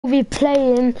We'll be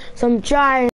playing some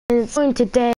giants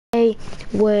today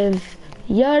with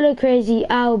Yolo Crazy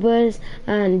Albers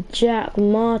and Jack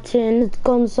Martin. It's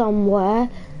gone somewhere,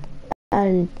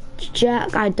 and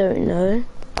Jack I don't know,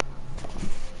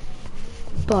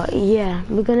 but yeah,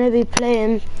 we're gonna be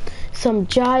playing some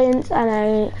giants.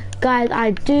 And guys, I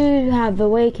do have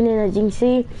Awakening, as you can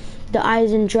see, the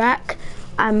Eisen Drac.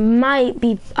 I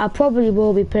probably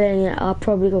will be playing it. I'll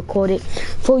probably record it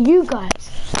for you guys.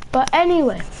 But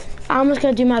anyway, I'm just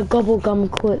gonna do my gobble gum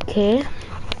quick here.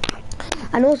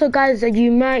 And also, guys,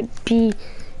 you might be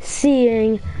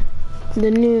seeing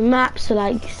the new maps, so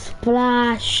like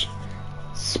Splash,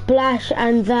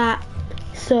 and that.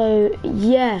 So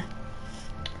yeah.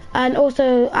 And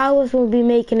also, I will be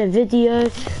making a video,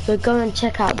 so go and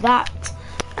check out that.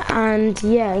 And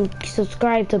yeah, and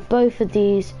subscribe to both of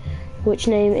these, which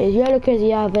name is Yolo Crazy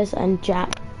Albers and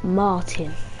Jack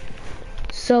Martin.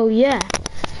 So yeah,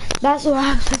 that's all I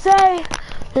have to say.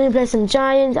 Let me play some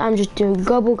giants. I'm just doing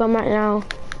gobble gum right now.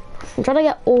 I'm trying to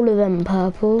get all of them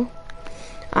purple.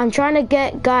 I'm trying to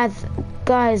get guys.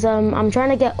 I'm trying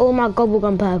to get all my gobble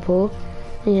gum purple.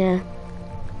 Yeah.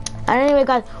 And anyway,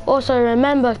 guys, also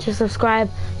remember to subscribe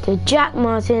to Jack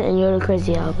Martin and Yolo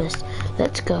Crazy Albers.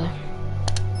 Let's go.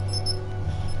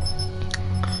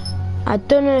 I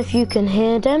don't know if you can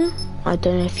hear them. I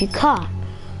don't know if you can.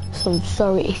 So I'm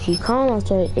sorry if you can't. I'm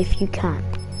sorry if you can.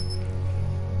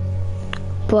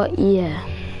 But yeah,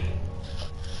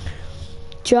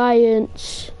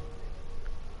 giants.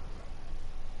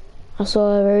 That's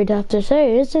all I really have to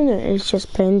say, isn't it? It's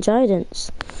just plain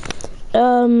giants.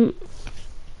 Zara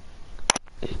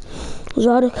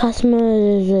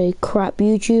Customer is a crap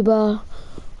YouTuber.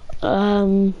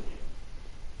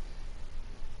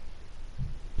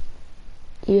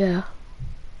 Yeah.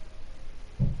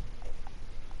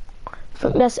 I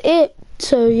think that's it.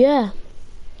 So yeah.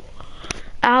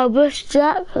 Albus,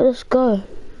 Jack, let's go.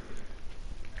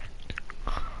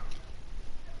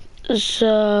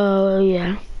 So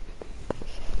yeah.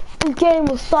 The game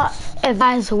will start.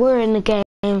 Guys, we're in the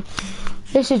game.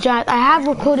 This is Giant. I have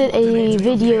recorded a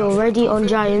video already on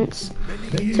giants,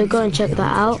 so go and check that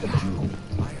out.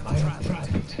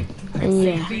 And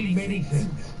yeah,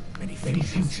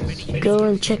 go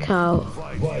and check out.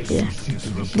 Yeah,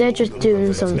 they're just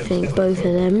doing something, both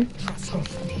of them.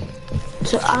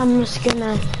 So I'm just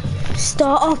gonna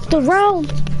start off the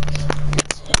round.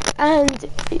 And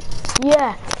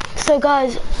yeah, so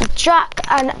guys, Jack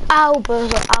and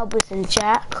Albus, or Albus and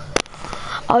Jack,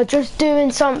 are just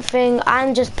doing something.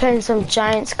 I'm just playing some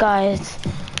giants, guys.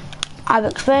 I've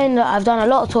explained that I've done a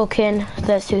lot of talking.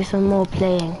 Let's do some more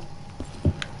playing.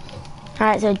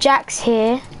 Alright, so Jack's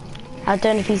here. I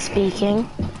don't know if he's speaking.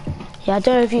 Yeah, I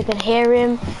don't know if you can hear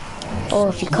him, or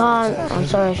if you can't. I'm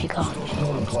sorry if you can't.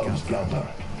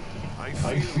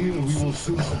 I feel we will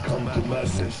soon succumb to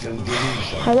madness and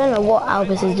delusion. I don't know what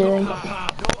Albus is doing.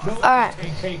 Alright.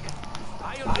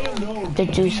 To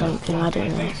do something, I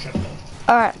don't know.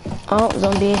 Alright. Oh,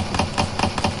 zombie.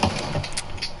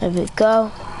 There we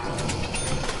go.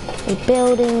 We're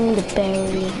building the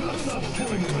barrier.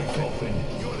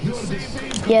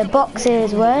 Yeah,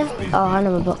 boxes where? Oh, I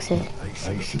know where boxes.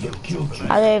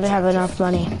 I don't even have enough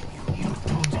money.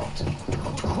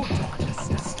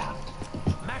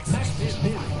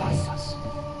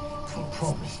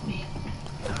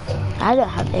 I don't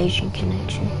have Asian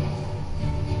connection.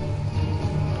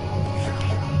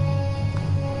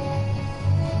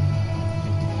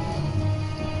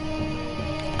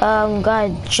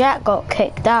 Guys, Jack got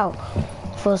kicked out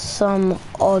for some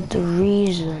odd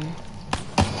reason.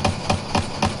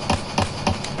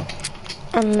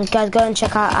 And guys, go and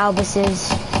check out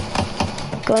Albus's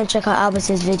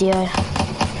video,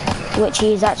 which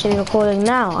he's actually recording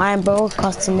now. I am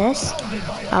broadcasting this.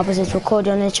 Albus is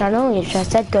recording on his channel. Which I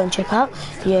said, go and check out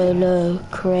Yolo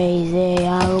Crazy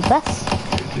Albus.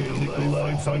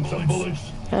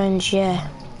 And yeah.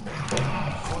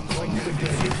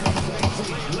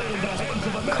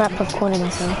 Crap, I've cornered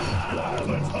myself.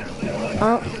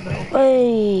 Oh,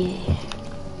 hey.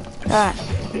 Alright.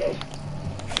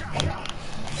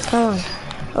 Come on.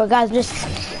 Well, guys, I'm just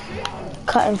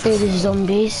cutting through these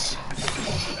zombies.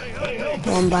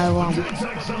 One by one.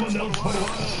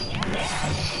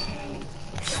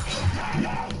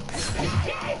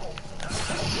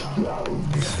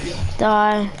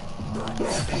 Die.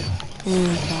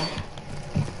 Okay.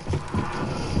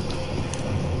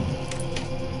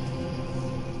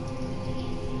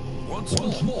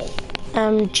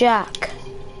 Jack.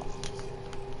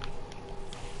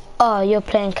 Oh, you're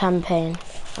playing campaign.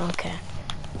 Okay.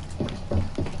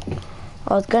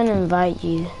 I was gonna invite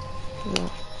you.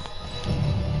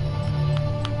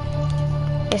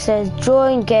 It says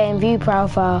join game, view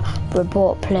profile,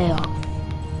 report player.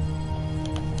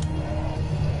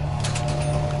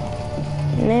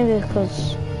 Maybe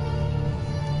because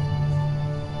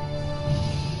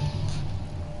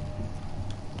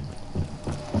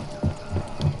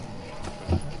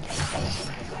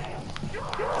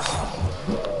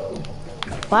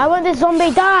why won't this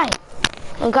zombie die?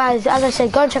 And guys, as I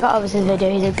said, go and check out Albes' video.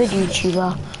 He's a good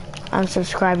YouTuber. I'm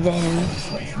subscribed to him.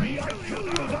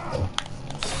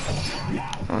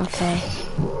 Okay.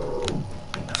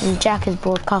 And Jack is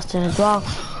broadcasting as well.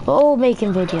 We're all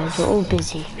making videos. We're all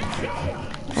busy.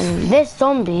 And this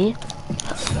zombie,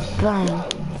 bang.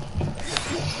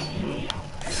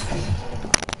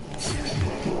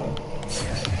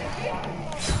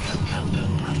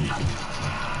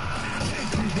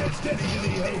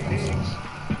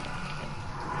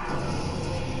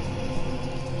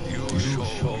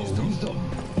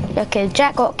 Okay,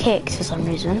 Jack got kicked for some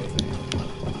reason.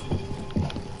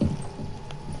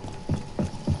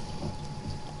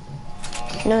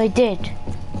 No, he did,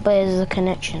 but there's a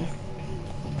connection.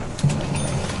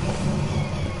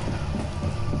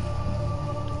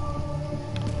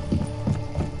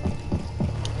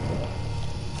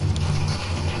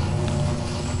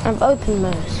 I've opened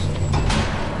most.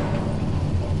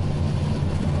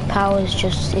 Power's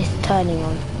just, it's turning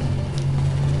on.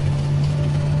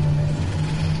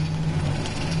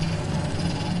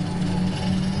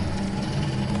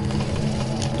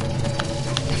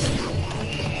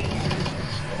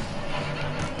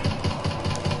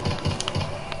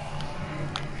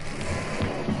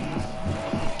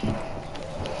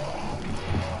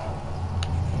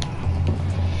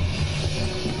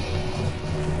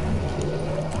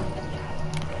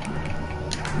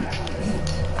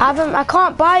 I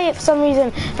can't buy it for some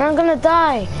reason, and I'm gonna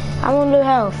die. I'm on low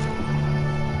health.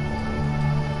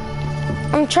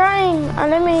 I'm trying,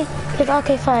 and let me get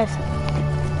RK5.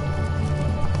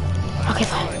 RK5.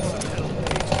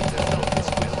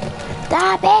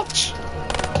 Die, bitch!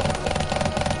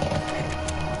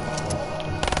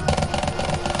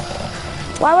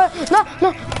 Why won't, no!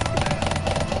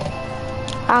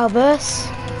 Albes.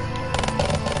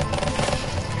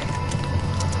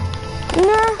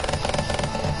 No!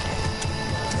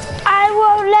 I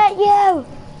won't let you!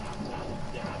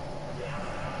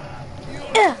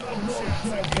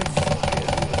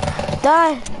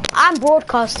 Die! I'm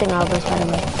broadcasting Albes, by the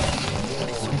way.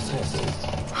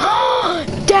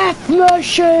 Death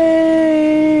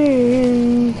machine!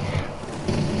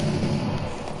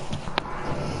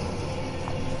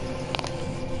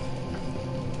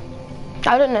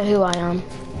 I don't know who I am.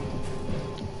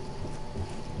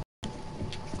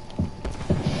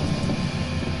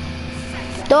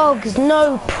 Dogs,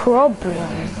 no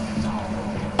problem.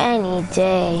 Any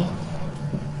day.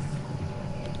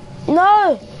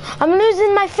 No! I'm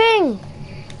losing my thing!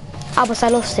 Albes, I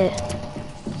lost it.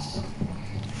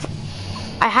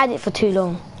 I had it for too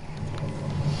long.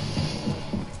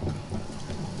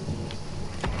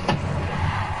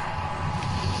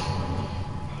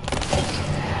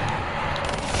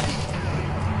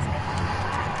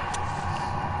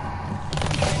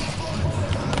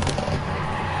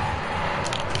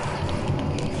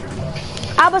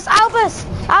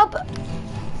 Albes!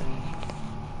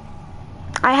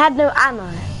 I had no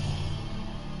ammo.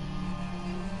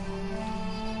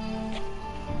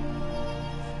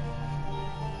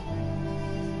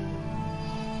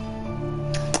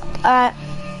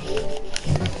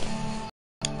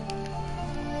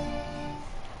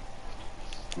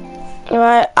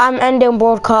 Alright, I'm ending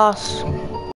broadcast.